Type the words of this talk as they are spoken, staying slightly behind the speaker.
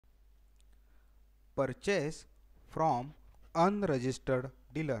Purchase from unregistered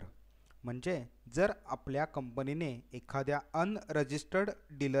dealer, म्हणजे जर आपल्या कंपनीने एखाद्या अनरजिस्टर्ड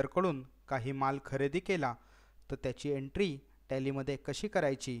डीलरकडून काही माल खरेदी केला तर त्याची एंट्री टॅलीमध्ये कशी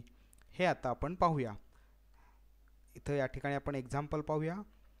करायची हे आता आपण पाहूया. इथं या ठिकाणी आपण एक्झाम्पल पाहूया.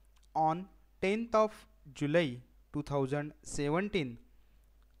 On 10th of July 2017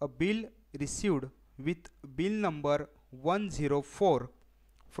 a bill received with bill number 104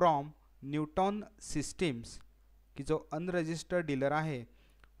 from Newton systems, की जो अनरजिस्टर्ड डीलर आहे,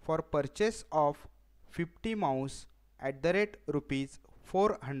 for purchase of 50 Mouse at the rate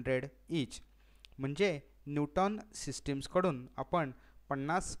 ₹400 each. म्हणजे न्यूटन सिस्टीम्सकडून आपण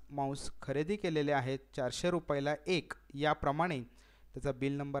 50 माऊस खरेदी केलेले आहेत 400 रुपयाला एक, याप्रमाणे त्याचा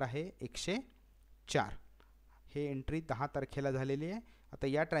बिल नंबर आहे 104. हे एंट्री 10 तारखेला झालेली आहे. आता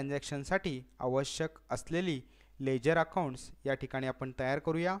या ट्रान्झॅक्शनसाठी आवश्यक असलेली लेजर अकाउंट्स या ठिकाणी आपण तयार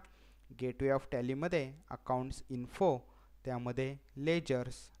करूया. गेटवे ऑफ टॅलीमध्ये अकाउंट्स इन्फो, त्यामध्ये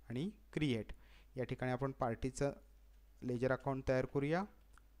लेजर्स आणि क्रिएट, या ठिकाणी आपण पार्टीचं लेजर अकाउंट तयार करूया.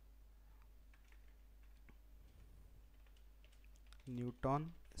 न्यूटन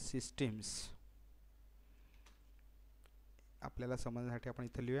सिस्टीम्स आपल्याला समजण्यासाठी आपण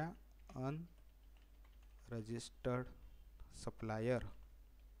इथं लिहूया unregistered supplier.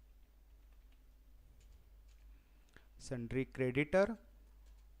 Sundry creditor,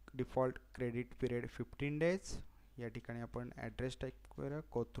 default credit period 15 days. या ठिकाणी आपण ॲड्रेस टाईप करूया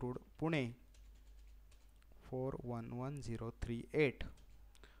Kothrud Pune 411038.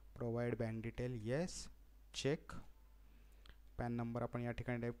 Provide bank detail yes, check. Pan number आपण या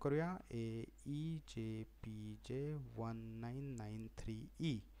ठिकाणी टाईप करूया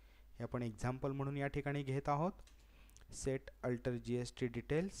AEJPJ1993E. हे आपण एक्झाम्पल म्हणून या ठिकाणी घेत आहोत. Set alter GST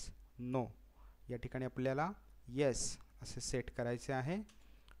details no, या ठिकाणी आपल्याला येस असे सेट करायचे आहे.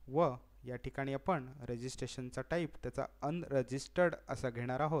 व या ठिकाणी आपण रजिस्ट्रेशनचा टाईप त्याचा अनरजिस्टर्ड असा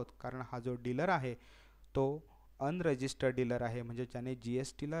घेणार आहोत, कारण हा जो डीलर आहे तो अनरजिस्टर्ड डीलर आहे, म्हणजे ज्याने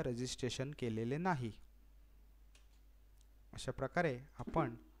GSTला रजिस्ट्रेशन केलेले नाही. अशा प्रकारे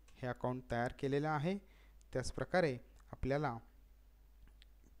आपण हे अकाउंट तयार केलेलं आहे. त्याच प्रकारे आपल्याला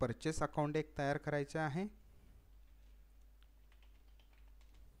परचेस अकाउंट एक तयार करायचे आहे.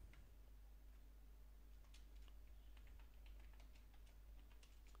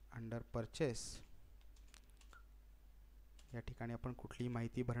 अंडर परचेस या ठिकाणी आपण कुठलीही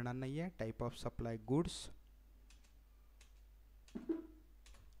माहिती भरणार नाही आहे. Type of supply goods.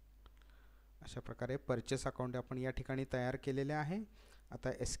 अशा प्रकारे परचेस अकाउंट आपण या ठिकाणी तयार केलेले आहे.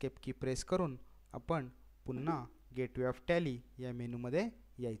 आता एस्केप की प्रेस करून आपण पुन्हा गेटवे ऑफ टॅली या मेनूमध्ये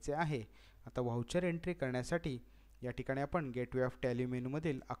यायचे आहे. आता व्हाउचर एंट्री करण्यासाठी या ठिकाणी आपण गेटवे ऑफ टॅली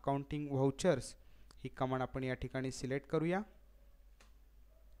मेनूमधील अकाउंटिंग व्हाउचर्स ही कमांड आपण या ठिकाणी सिलेक्ट करूया.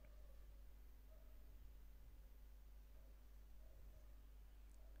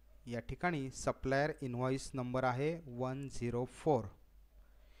 या ठिकाणी सप्लायर इनव्हॉइस नंबर आहे 104.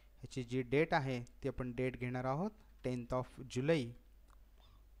 याची जी डेट आहे ती आपण डेट घेणार आहोत 10th of July.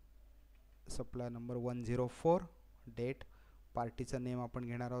 Supplier number 104, date. पार्टीचं नेम आपण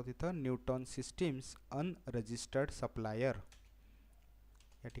घेणार आहोत इथं न्यूटन सिस्टीम्स अनरजिस्टर्ड सप्लायर.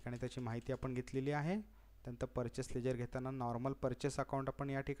 या ठिकाणी त्याची माहिती आपण घेतलेली आहे. त्यानंतर परचेस लेजर घेताना नॉर्मल परचेस अकाउंट आपण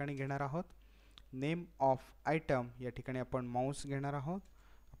या ठिकाणी घेणार आहोत. नेम ऑफ आयटम या ठिकाणी आपण माऊस घेणार आहोत.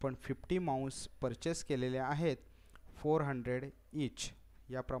 आपण 50 माऊस परचेस केलेले आहेत 400 ईच,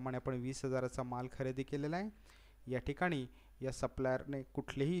 याप्रमाणे आपण 20,000चा माल खरेदी केलेला आहे. या ठिकाणी या सप्लायरने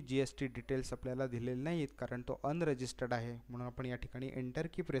कुठलेही GST डिटेल्स आपल्याला दिलेले नाहीत, कारण तो अनरजिस्टर्ड आहे, म्हणून आपण या ठिकाणी एंटर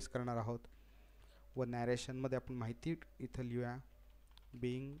की प्रेस करणार आहोत. व नॅरेशनमध्ये आपण माहिती इथं लिहूया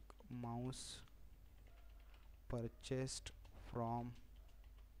Bing Mouse purchased from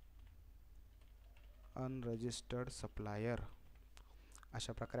unregistered supplier.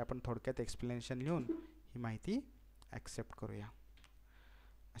 अशा प्रकारे आपण थोडक्यात एक्सप्लेनेशन लिहून ही माहिती ॲक्सेप्ट करूया.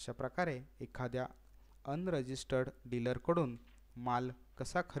 अशा प्रकारे एखाद्या अनरजिस्टर्ड डीलरकडून माल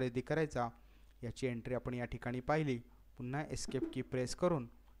कसा खरेदी करायचा याची एंट्री आपण या ठिकाणी पाहिली. पुन्हा एस्केप की प्रेस करून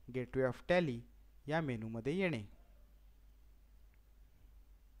गेटवे ऑफ टॅली या मेनूमध्ये येणे.